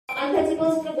that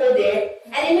supposed to go there,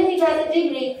 and even he got a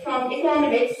degree from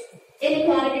economics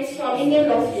from Indian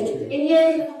Law School,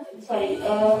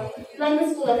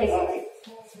 London School of Economics.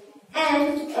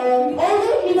 And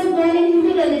although he was born in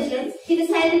Hindu religion, he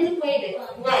decided to quit it.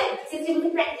 Why? Since he was a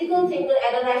practical thinker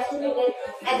and a rational thinker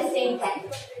at the same time.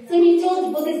 So he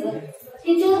chose Buddhism.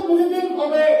 He chose Buddhism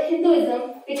over Hinduism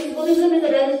because Buddhism is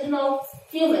a religion of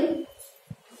human.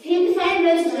 He defined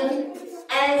religion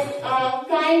as a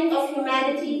kind of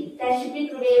humanity that should be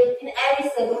prevailed in every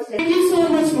circumstance. Thank you so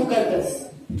much, Mukaddas.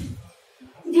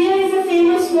 There is a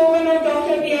famous slogan of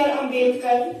Dr. B.R.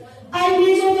 Ambedkar. I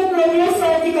measure the progress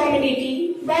of the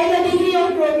community by the degree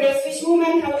of progress which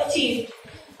women have achieved.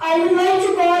 I would like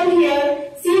to call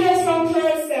here Siraj from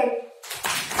third sem.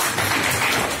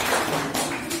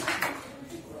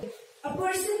 A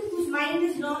person whose mind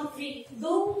is not free,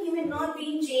 though he may not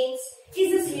be in chains,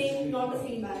 is a slave, not a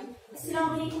free man.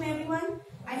 Assalamu alaikum everyone.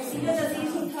 I am Siraj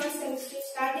Aziz from third semester,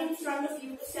 standing in front of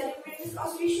you to celebrate this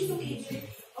auspicious occasion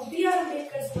of B.R.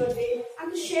 Ambedkar's birthday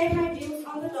and to share my views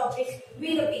on the topic,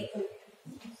 We the People.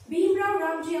 Bhimrao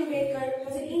Ramji Ambedkar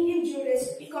was an Indian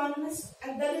jurist, economist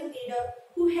and Dalit leader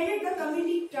who headed the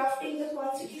committee drafting the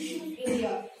Constitution of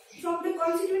India from the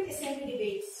Constituent Assembly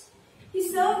debates. He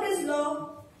served as Law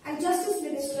and Justice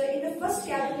Minister in the first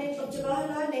cabinet of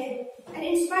Jawaharlal Nehru and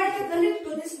inspired the Dalit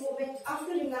Buddhist movement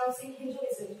after renouncing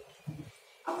Hinduism.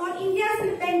 Upon India's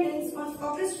independence on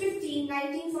August 15,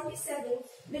 1947,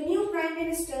 the new Prime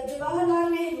Minister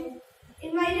Jawaharlal Nehru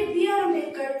invited B.R.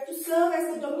 Ambedkar to serve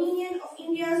as the Dominion of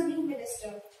India's new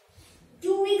minister.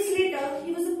 2 weeks later,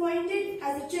 he was appointed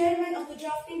as the chairman of the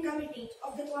drafting committee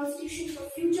of the Constitution for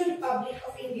Future Republic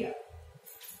of India.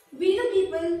 We the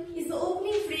People is the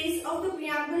opening phrase of the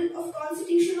preamble of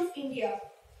Constitution of India.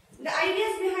 The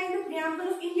ideas behind the preamble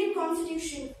of Indian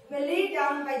Constitution were laid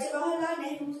down by Jawaharlal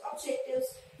Nehru's Objectives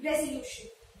Resolution,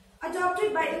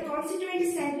 adopted by the Constituent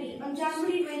Assembly on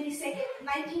January 22,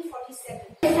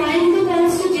 1947. To find the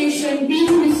Constitution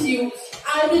being misused,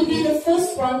 I will be the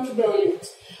first one to burn it.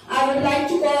 I would like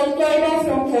to call Koiba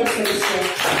from third semester.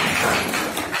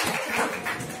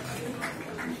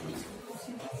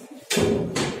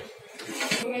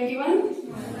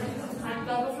 I'm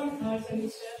Kava from third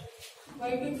semester.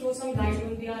 Going to throw some light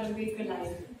on B.R. Ambedkar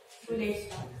life. So let's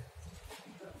start.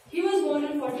 He was born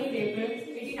on 14th April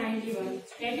 1891.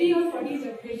 Every year 14th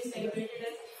April is celebrated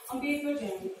as Ambedkar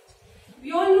J&K.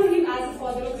 We all know him as the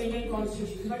father of Indian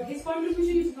Constitution, but his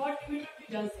contribution is not limited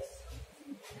to just this.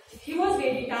 He was a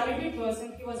very talented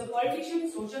person. He was a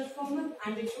politician, social reformer,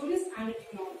 and a jurist and an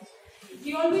economist.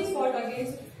 He always fought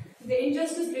against the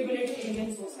injustice prevalent in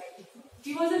Indian society.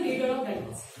 He was a leader of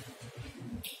Dalits,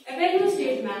 a well-known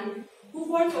statesman who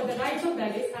fought for the rights of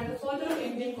Dalits and the father of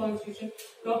Indian Constitution.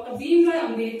 Dr. Bhimrao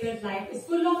Ambedkar's life is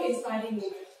full of inspiring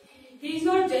moments. He is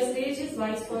not just raised his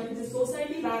voice for the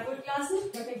society backward classes,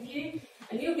 but gave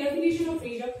a new definition of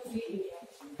freedom to free India.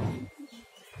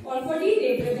 On 14th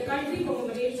April, the country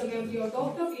commemorates the memory of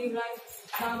Dr. Bhimrao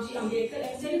Ramji Ambedkar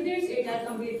and celebrates it as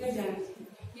Ambedkar Jayanti.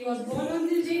 He was born on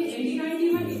this day in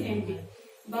 1891 in MP.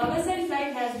 Baba Sahib's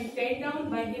life has been penned down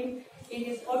by him in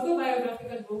his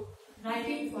autobiographical book,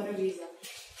 Writing for a Reason.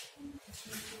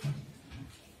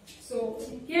 So,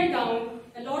 he had done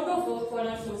a lot of work for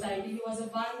our society. He was the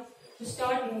one to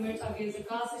start movements against the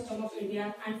caste system of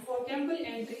India and for temple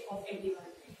entry of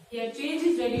everyone. He had changed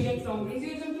his religion from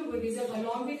Hinduism to Buddhism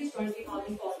along with his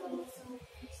 20,000 followers.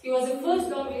 He was the first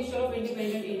Law Minister of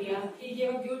independent India. He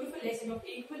gave a beautiful lesson of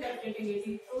equal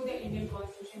opportunity through the Indian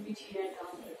Constitution which he had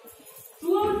done.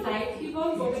 Throughout life, he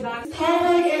worked for the back. था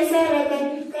एक ऐसा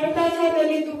रतन, करता था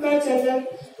दलितों का जतन,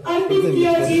 अर्पित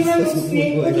किया जीवन उसने,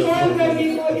 उद्धार करने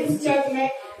को इस जग में,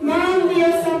 मान दिया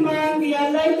सम्मान दिया,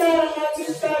 लड़ता रहा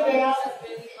जीतता गया,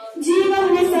 जीवन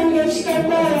में संघर्ष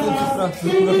करता रहा,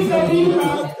 फिर भी कभी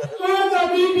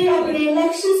कभी भी अपने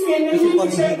लक्ष्य से नहीं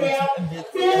पिछड़ गया,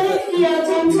 प्रेरित किया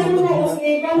जन को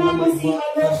उसने बना मसीहा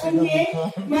दर्शन के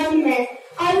मन में.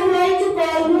 I would like to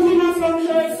call Mumina from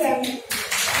third sem.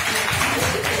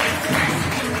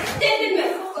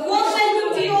 Gentlemen, a warm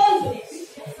welcome to you all.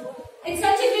 It's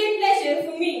such a great pleasure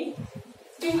for me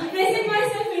to present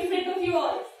myself in front of you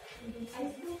all.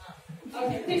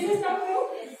 Okay, this is start now.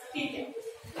 ठीक है.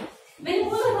 मैंने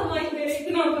बोला था mic मेरे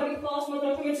इतना बड़ी class में तो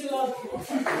मैं चिल्ला दूँ.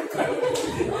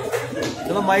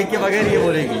 चलो माइक के बगैर ये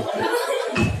बोलेगी.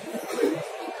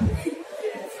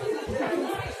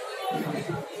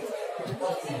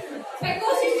 मैं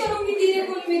कोशिश करूँगी धीरे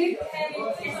बोल मेरी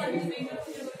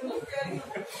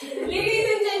Ladies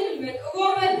and gentlemen, a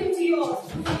warm welcome to you all.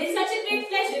 It's such a great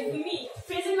pleasure for me to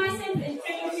present myself in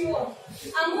front of you all.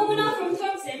 I'm Mumina from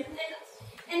third sem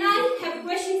and I have a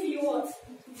question for you all.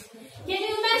 Can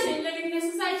you imagine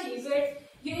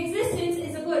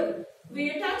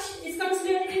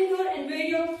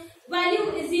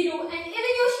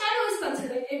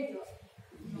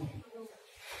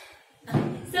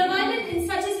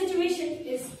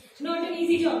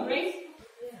easy job, right?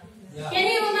 Yeah. Can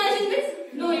you imagine this?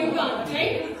 No, you can't,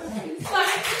 right?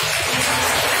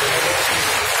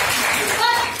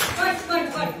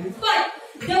 But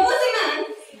there was a man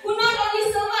who not only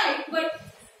survived but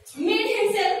made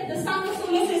himself the sun of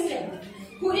solar system,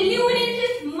 who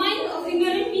illuminated the mind of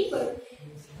ignorant people.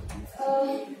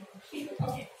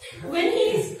 Okay. When we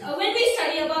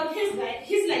study about his life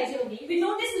journey, we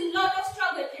notice a lot of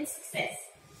struggle and success.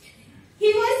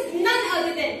 He was none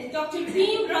other than Dr.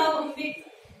 Bhim Rao Ambedkar.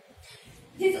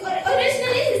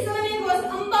 Originally his surname was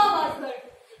Ambedkar,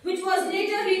 which was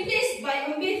later replaced by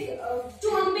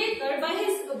Ambedkar by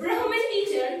his Brahmin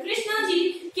teacher Krishnaji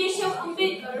Keshav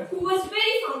Ambedkar, who was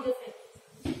very fond of him.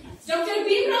 Dr.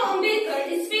 Bhim Rao Ambedkar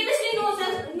is famously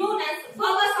known as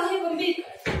Baba Sahib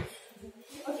Ambedkar,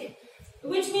 okay,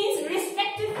 which means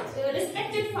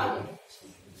respected father.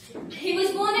 He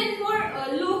was born in poor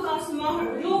low Mahar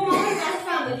caste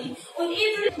family on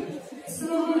April.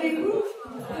 Assalamu alaikum.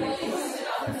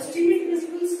 Esteemed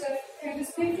principal staff and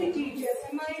respected teachers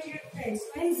and my dear friends,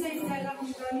 I am Sayyid Naila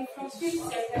Hamdani from 5th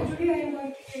Set, and today I am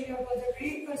going to tell you about the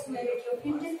great personality of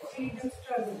Indian freedom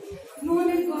struggle, known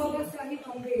as Baba Sahib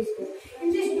Ambedkar. In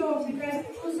this topic, I will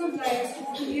throw some light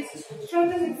on his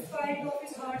struggle in spite of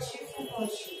his hardships and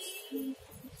hardships.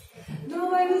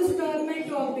 Now I will start my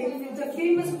topic with the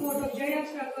famous quote of Jaya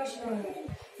Prakash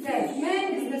Narayan, that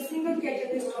man is the single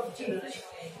catalyst of change.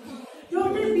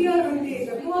 Dr. B.R.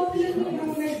 Ambedkar, popularly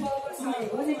known as Baba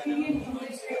Sahib, was a Indian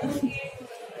English advocate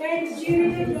and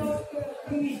chairman of the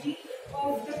committee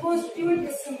of the Constituent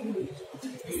Assembly.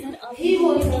 He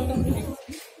was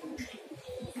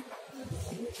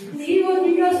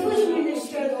India's first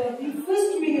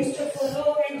minister for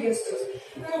law and justice.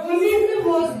 Ambedkar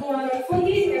was born on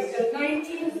 14th April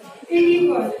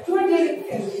 1981 to a Dalit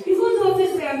family. Because of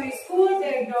his family's poor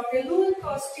background and lower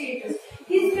caste status,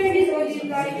 he spent his early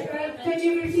life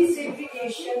untouchability,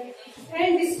 segregation,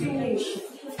 and discrimination.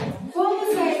 Baba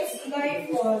Sahib's life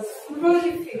was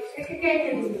prolific,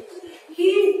 academic. He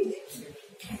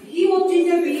obtained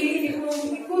a BA in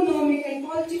economic and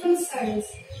political science.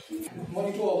 Good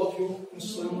morning to all of you.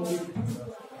 Assalamu alaikum.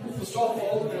 First of all,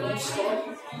 I want to start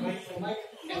my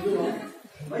everyone.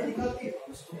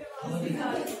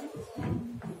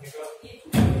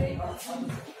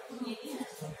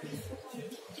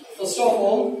 First of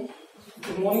all,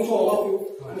 good morning to all of you.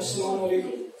 Assalamu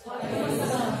alaikum.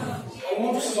 I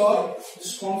want to start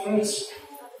this conference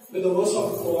with the verse of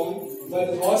the Quran, where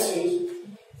the God says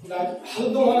that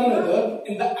help one another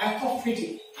in the act of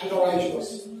pity and the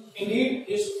righteous. Indeed,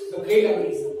 is the great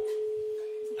ability.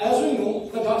 As we know,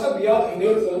 the Dr. B.R.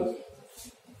 Ambedkar,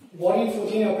 born in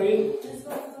 14 April,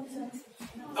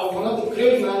 one of the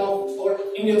great men of our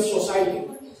Indian society,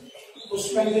 who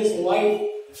spent his life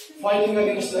fighting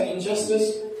against the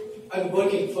injustice and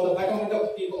working for the betterment of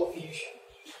the people of the nation.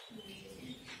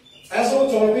 As our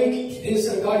topic is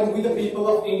regarding with the people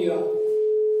of India,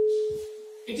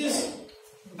 it is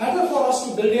better for us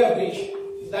to build a bridge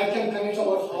that can connect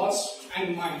our hearts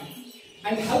and mind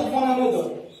and help one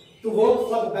another to work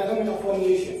for the betterment of our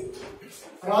nation,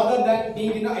 rather than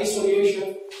being in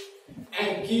isolation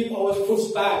and keep our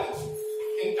foots back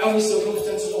in every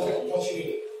circumstance or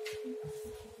opportunity.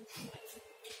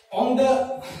 On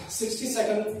the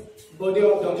 62nd birthday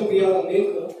of Dr. B.R.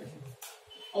 Ambedkar,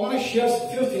 I want to share a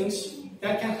few things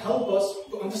that can help us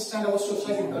to understand our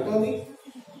society betterly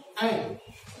and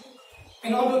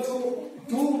in order to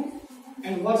do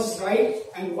and what is right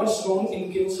and what is wrong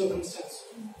in given circumstance.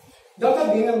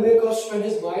 Dr. B.R. Ambedkar spent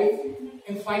his life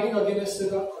in fighting against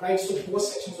the rights of poor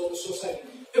sections of the society,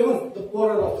 even the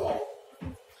poorer of all.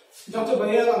 Dr.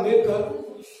 B.R. Ambedkar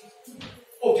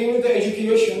obtained the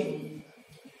education,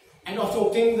 and after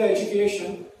obtaining the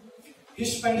education, he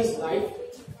spent his life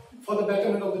for the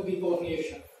betterment of the people of the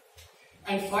nation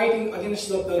and fighting against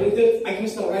the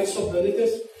rights of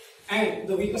Dalits and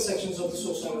the weaker sections of the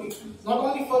society. Not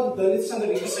only for the Dalits and the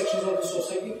weaker sections of the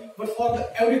society, but for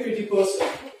every pretty person.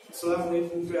 Assalamu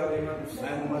alaikum to everyone. I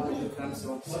am Muhammad from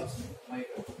 76.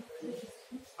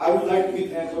 I would like to be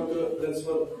thankful to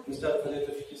Principal Mr.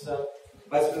 Vitasta,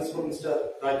 Vice Principal Mr.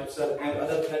 Rajiv sir, and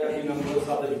other faculty members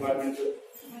of the department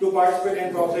to participate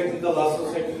and cooperate with the Law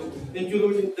Society,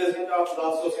 including President of the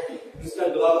Law Society,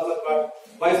 Mr. Bilal Ahmed,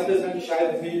 Vice President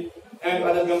Shahid Bhi, and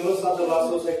other members of the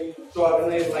Law Society to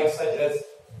organize like such as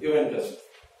events.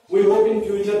 We hope in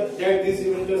future that these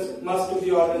events must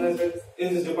be organized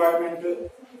in this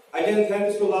department. Again,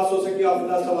 thanks to Law Society of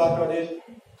Vitasta Law College,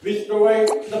 which provide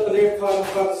the platform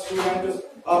for the students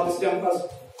of this campus,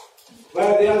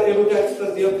 where they are able to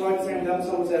express their points and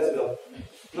themselves as well.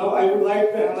 Now, I would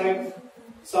like to highlight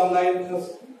some lines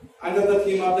under the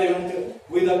theme of the event,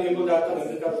 We the People, Dr.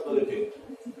 Ambedkar's Bulletin.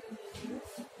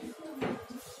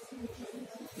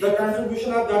 The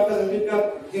contribution of Dr.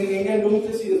 Ambedkar in Indian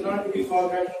democracy is not to be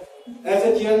forgotten. As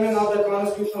a chairman of the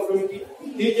Constitutional Committee,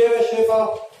 he gave a shape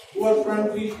of our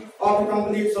country of a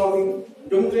complete sovereign,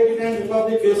 democratic and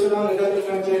republic based on electoral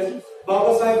franchise.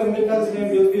 Baba Sahib Ambedkar's name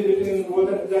will be written in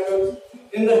golden letters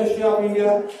in the history of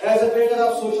India as a creator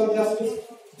of social justice.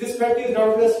 This fact is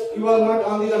doubtless he was not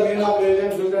only the main operator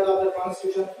and builder of the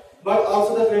Constitution, but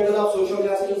also the creator of social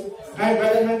justice and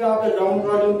betterment of the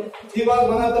downtrodden. He was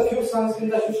one of the few sons in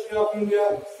the history of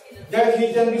India that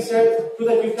he can be said to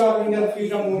the gift of Indian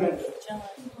freedom movement.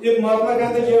 If Mahatma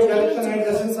Gandhi gave direction and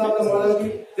essence of the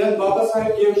morality, then Baba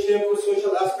Sahib gave shape to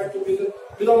social aspect of it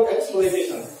without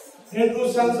exploitation. In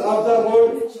true sense of the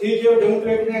word, he gave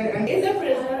democratic and is a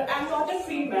prisoner and not a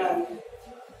free man.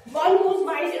 One whose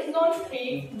mind is not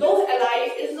free, though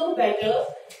alive, is no better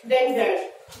than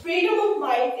dead. Freedom of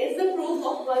mind is the proof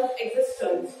of one's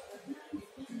existence.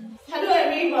 Hello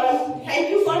everyone, thank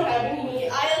you for having me.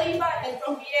 I, Aliba, and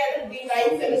from BLB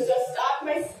 9th semester, start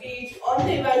my speech on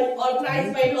the event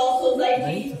organized by Law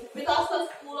Society, Vitasta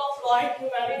School of Law and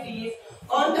Humanities,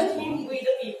 on the theme We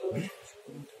the People.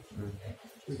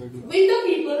 We the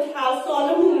people have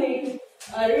solemnly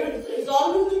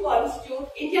resolved to constitute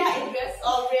India into a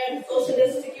sovereign,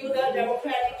 socialist, secular,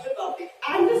 democratic republic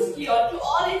and to secure to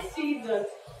all its citizens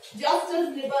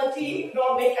justice, liberty,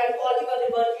 economic and political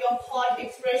liberty of thought,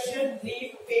 expression,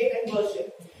 belief, faith and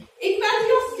worship,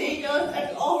 equality of status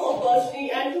and of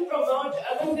opportunity, and to promote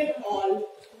among them all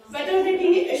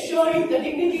fraternity, assuring the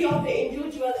dignity of the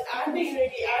individual and the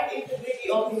unity and integrity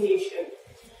of the nation.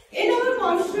 In our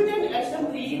Constituent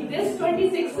Assembly, this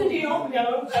 26th day of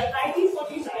November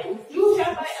 1949, do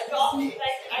hereby adopt,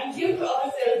 elect and give to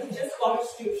ourselves this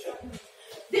Constitution.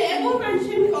 The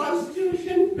above-mentioned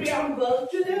Constitution preamble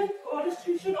to the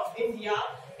Constitution of India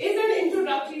is an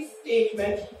introductory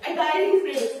statement, a guiding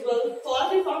principle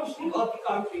for the functioning of the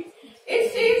country.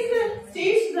 It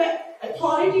states the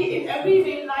authority in every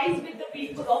way lies with the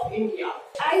people of India.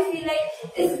 I feel like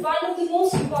it's one of the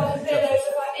most important pillars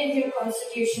of our Indian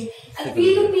Constitution, and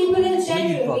we the people in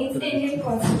general means Indian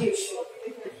Constitution.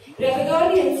 Reverend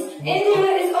audience,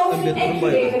 India is often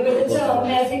equated with the term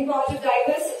as being part of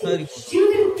diversity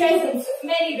due to the presence of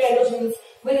many religions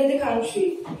within the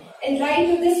country. In light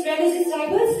of this religious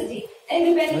diversity,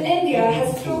 independent India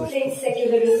has proclaimed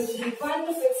secularism to be one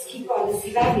of its key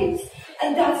policy values,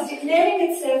 and thus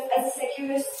declaring itself as a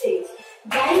secular state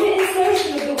by the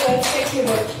insertion of the word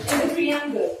secular in the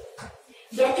preamble.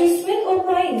 Dr. Smith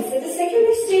opines that the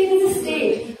secular state is a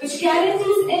state which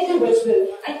guarantees individual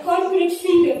and corporate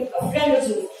freedom of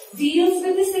religion, deals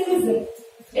with the citizen,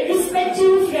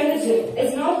 irrespective of religion,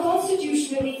 is not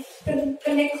constitutionally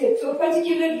connected to a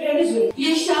particular religion.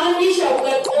 ये शान ये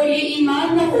शौकत और ये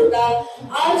ईमान न होता,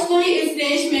 आज कोई इस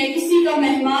देश में किसी का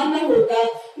मेहमान न होता,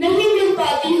 नहीं मिल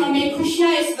पाती हमें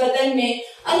खुशियां इस वतन में,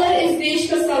 अगर इस देश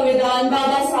का संविधान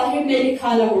बाबा साहिब ने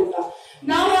लिखा न होता.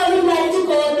 Now I would like to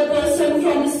call the person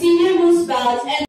from the senior most batch and